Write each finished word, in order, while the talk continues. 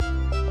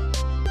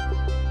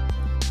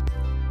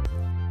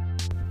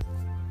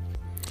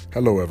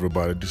Hello,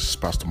 everybody. This is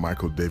Pastor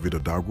Michael David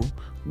Odagwu.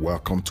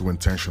 Welcome to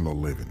Intentional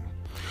Living.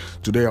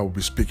 Today, I will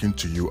be speaking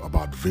to you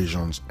about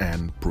visions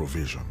and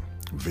provision.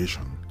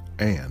 Vision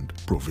and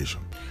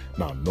provision.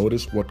 Now,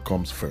 notice what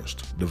comes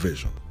first, the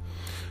vision.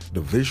 The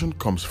vision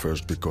comes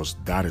first because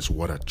that is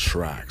what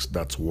attracts,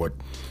 that's what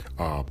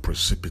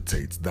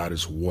precipitates, that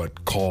is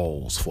what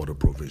calls for the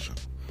provision.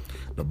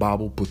 The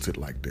Bible puts it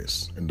like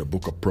this in the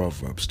book of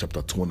Proverbs,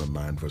 chapter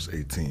 29, verse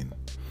 18.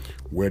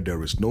 Where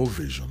there is no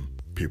vision,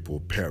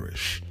 people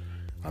perish.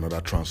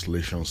 Another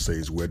translation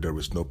says, where there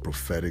is no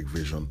prophetic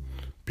vision,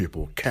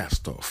 people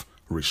cast off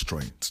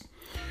restraint.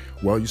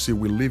 Well, you see,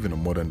 we live in a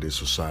modern day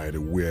society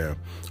where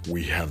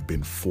we have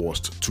been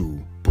forced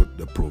to put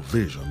the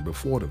provision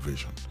before the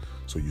vision.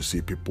 So you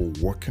see people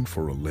working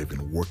for a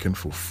living, working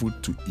for food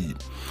to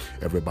eat.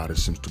 Everybody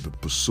seems to be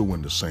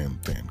pursuing the same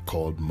thing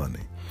called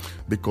money,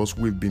 because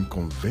we've been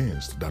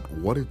convinced that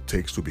what it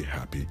takes to be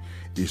happy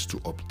is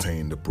to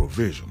obtain the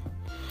provision.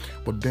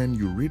 But then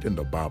you read in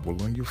the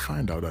Bible and you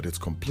find out that it's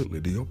completely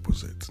the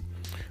opposite,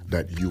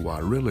 that you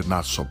are really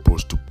not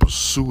supposed to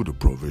pursue the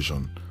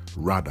provision.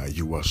 Rather,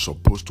 you are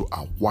supposed to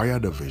acquire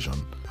the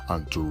vision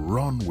and to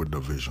run with the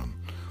vision,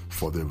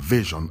 for the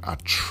vision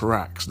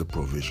attracts the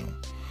provision.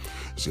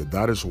 See,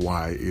 that is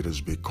why it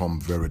has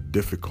become very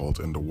difficult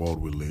in the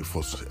world we live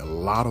for a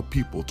lot of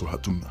people to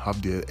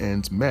have their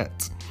ends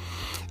met.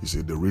 You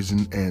see, the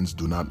reason ends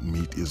do not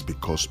meet is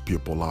because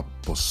people are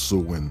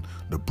pursuing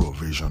the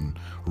provision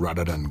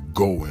rather than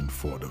going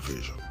for the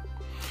vision.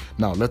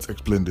 Now, let's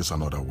explain this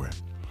another way.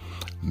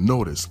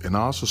 Notice, in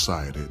our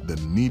society, the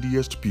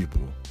neediest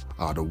people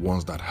are the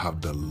ones that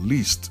have the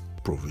least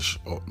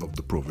provision of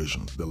the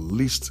provisions, the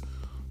least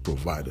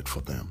provided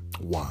for them.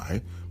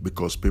 Why?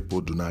 Because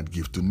people do not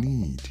give to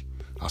need.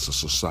 As a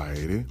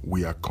society,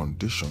 we are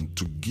conditioned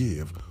to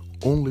give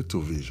only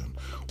to vision.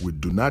 We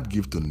do not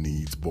give to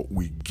needs, but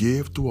we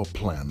give to a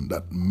plan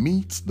that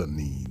meets the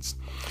needs.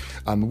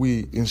 And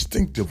we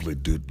instinctively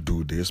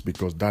do this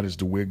because that is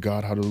the way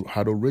God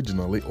had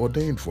originally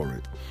ordained for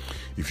it.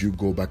 If you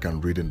go back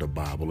and read in the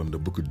Bible, in the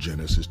book of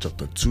Genesis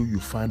chapter 2, you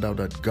find out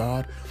that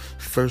God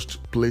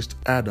first placed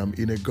Adam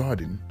in a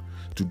garden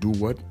to do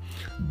what?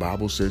 The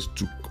Bible says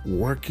to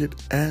work it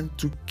and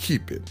to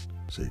keep it.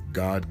 See,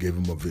 God gave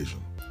him a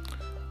vision.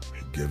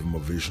 He gave him a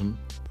vision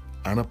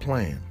and a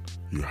plan.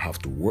 You have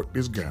to work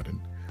this garden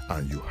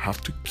and you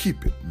have to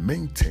keep it,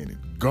 maintain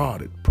it,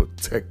 guard it,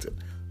 protect it.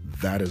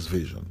 That is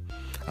vision.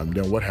 And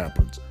then what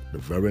happens? The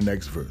very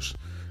next verse.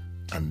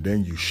 And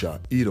then you shall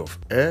eat of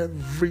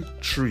every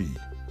tree,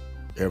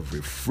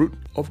 every fruit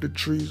of the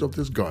trees of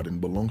this garden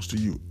belongs to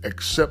you,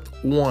 except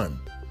one,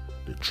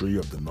 the tree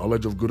of the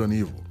knowledge of good and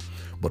evil.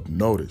 But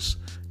notice,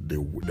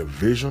 the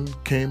vision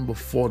came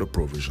before the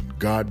provision.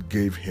 God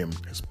gave him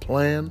his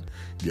plan,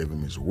 gave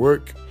him his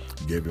work,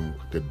 gave him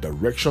the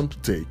direction to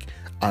take,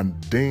 and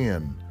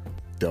then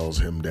tells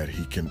him that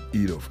he can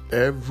eat of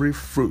every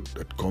fruit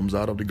that comes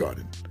out of the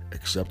garden,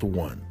 except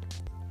one.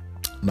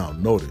 Now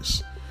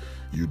notice,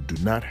 you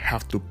do not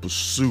have to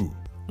pursue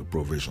the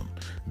provision.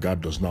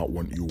 God does not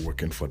want you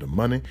working for the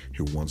money.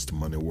 He wants the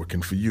money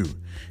working for you.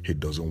 He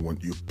doesn't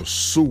want you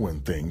pursuing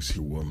things. He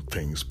wants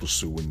things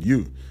pursuing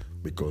you.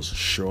 Because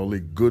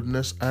surely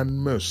goodness and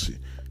mercy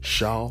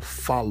shall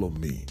follow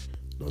me.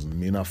 Doesn't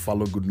mean I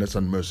follow goodness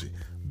and mercy.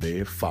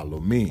 They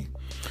follow me.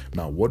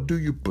 Now, what do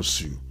you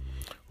pursue?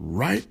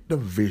 Write the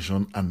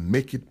vision and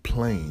make it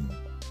plain.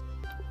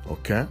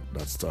 Okay?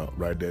 That's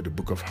right there, the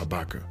book of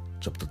Habakkuk,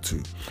 chapter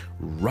 2.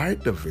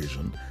 Write the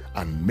vision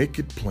and make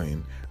it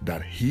plain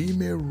that he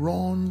may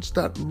run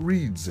that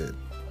reads it.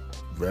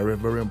 Very,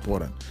 very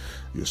important.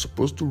 You're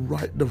supposed to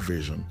write the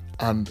vision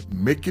and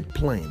make it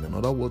plain. In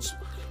other words,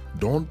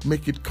 don't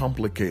make it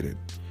complicated.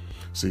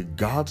 See,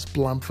 God's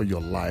plan for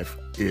your life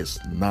is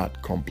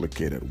not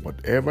complicated.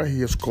 Whatever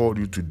he has called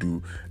you to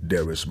do,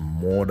 there is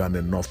more than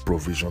enough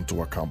provision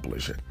to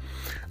accomplish it.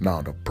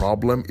 Now, the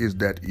problem is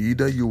that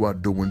either you are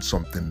doing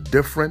something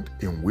different,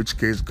 in which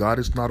case God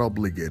is not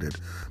obligated,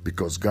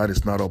 because God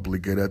is not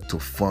obligated to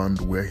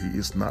fund where he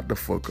is not the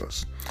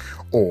focus.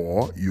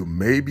 Or you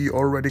may be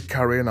already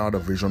carrying out a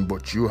vision,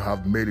 but you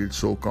have made it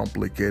so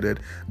complicated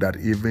that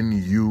even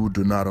you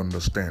do not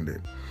understand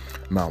it.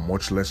 Now,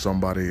 much less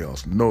somebody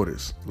else.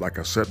 Notice, like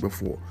I said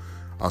before,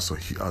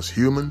 as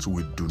humans,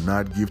 we do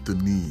not give to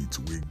needs,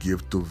 we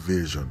give to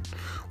vision.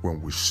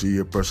 When we see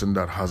a person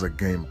that has a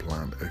game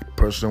plan, a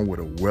person with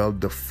a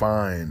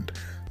well-defined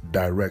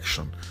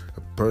direction,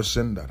 a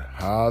person that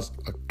has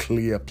a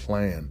clear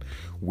plan,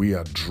 we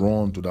are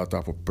drawn to that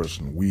type of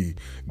person. We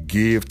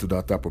give to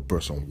that type of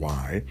person.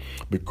 Why?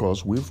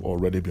 Because we've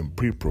already been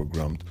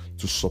pre-programmed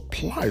to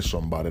supply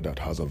somebody that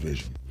has a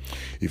vision.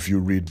 If you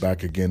read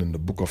back again in the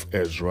book of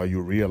Ezra,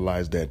 you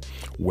realize that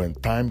when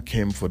time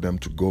came for them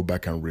to go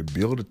back and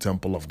rebuild the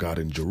temple of God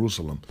in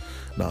Jerusalem,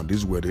 now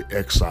these were the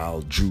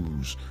exiled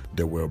Jews.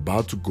 They were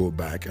about to go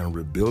back and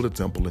rebuild the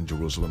temple in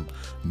Jerusalem.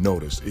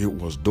 Notice, it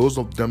was those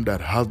of them that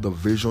had the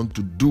vision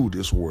to do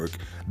this work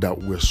that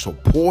were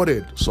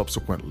supported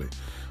subsequently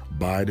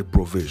by the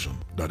provision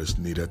that is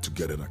needed to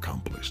get it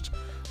accomplished.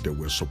 They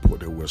were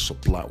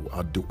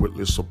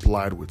adequately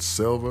supplied with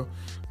silver,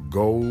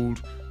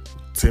 gold,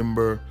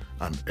 timber,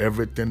 and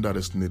everything that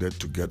is needed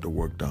to get the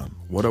work done.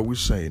 What are we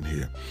saying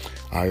here?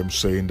 I am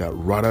saying that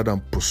rather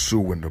than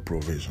pursuing the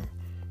provision,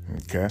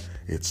 okay,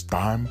 it's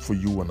time for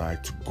you and I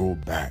to go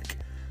back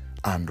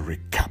and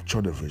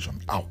recapture the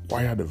vision,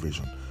 acquire the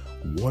vision.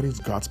 What is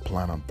God's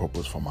plan and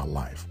purpose for my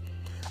life?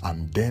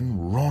 And then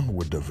run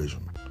with the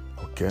vision,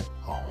 okay?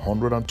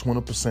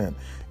 120%.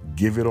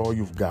 Give it all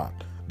you've got.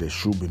 There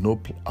should be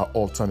no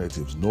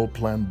alternatives, no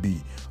plan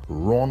B.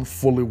 Run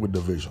fully with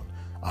the vision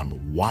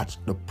and watch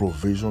the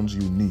provisions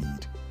you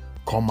need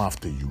come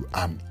after you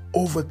and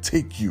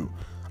overtake you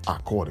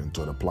according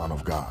to the plan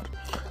of God.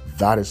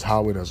 That is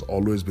how it has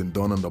always been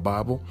done in the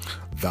Bible.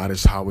 That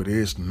is how it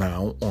is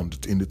now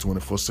in the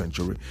 21st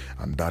century.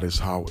 And that is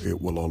how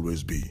it will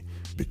always be,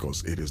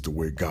 because it is the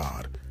way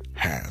God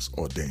has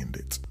ordained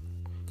it.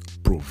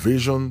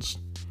 Provisions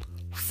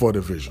for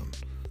the vision.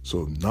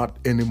 So not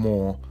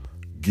anymore,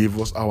 give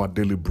us our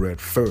daily bread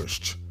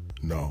first.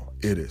 No,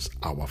 it is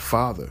our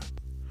Father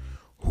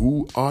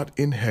who art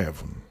in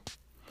heaven,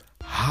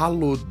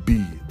 hallowed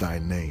be thy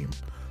name.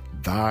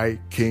 Thy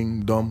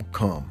kingdom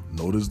come.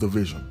 Notice the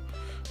vision.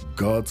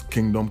 God's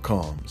kingdom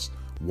comes.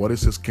 What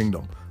is his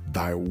kingdom?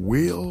 Thy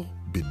will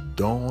be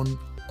done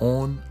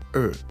on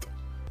earth.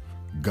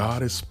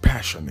 God is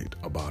passionate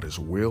about his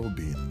will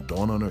being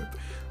done on earth.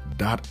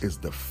 That is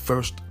the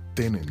first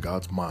thing in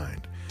God's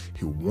mind.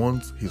 He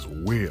wants his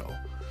will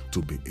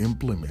to be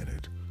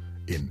implemented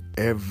in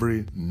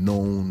every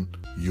known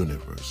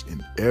universe,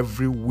 in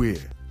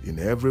everywhere, in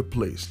every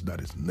place that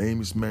his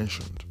name is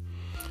mentioned.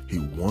 He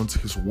wants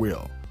his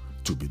will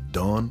to be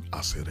done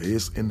as it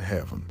is in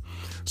heaven.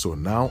 So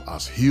now,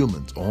 as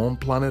humans on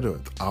planet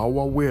Earth,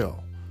 our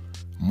will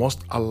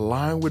must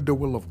align with the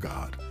will of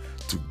God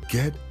to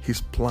get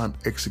his plan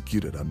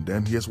executed. And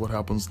then here's what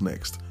happens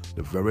next.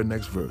 The very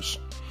next verse.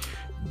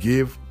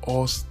 Give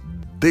us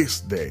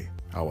this day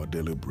our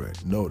daily bread.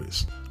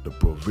 Notice, the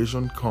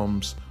provision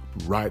comes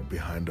right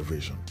behind the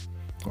vision.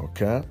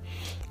 Okay?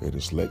 It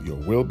is let your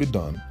will be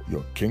done,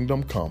 your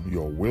kingdom come,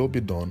 your will be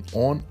done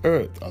on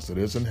earth as it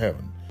is in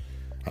heaven.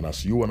 And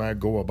as you and I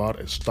go about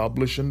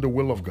establishing the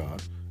will of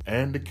God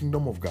and the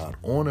kingdom of God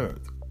on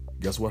earth,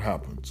 guess what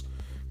happens?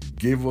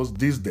 Give us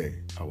this day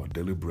our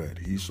daily bread.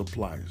 He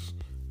supplies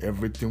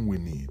everything we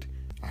need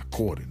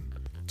according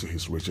to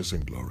his riches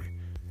and glory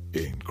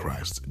in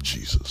Christ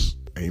Jesus.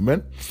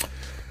 Amen.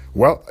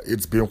 Well,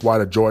 it's been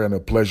quite a joy and a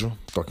pleasure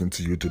talking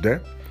to you today.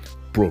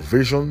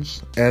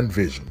 Provisions and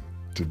vision.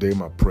 Today,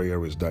 my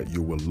prayer is that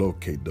you will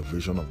locate the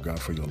vision of God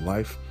for your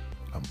life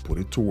and put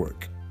it to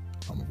work,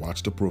 and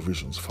watch the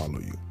provisions follow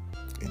you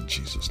in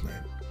Jesus'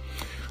 name.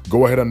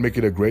 Go ahead and make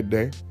it a great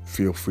day.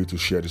 Feel free to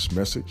share this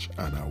message,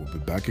 and I will be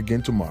back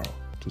again tomorrow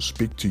to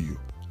speak to you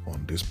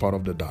on this part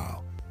of the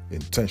dial,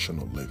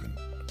 Intentional Living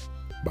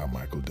by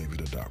Michael David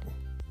Adagwu.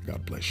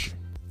 God bless you.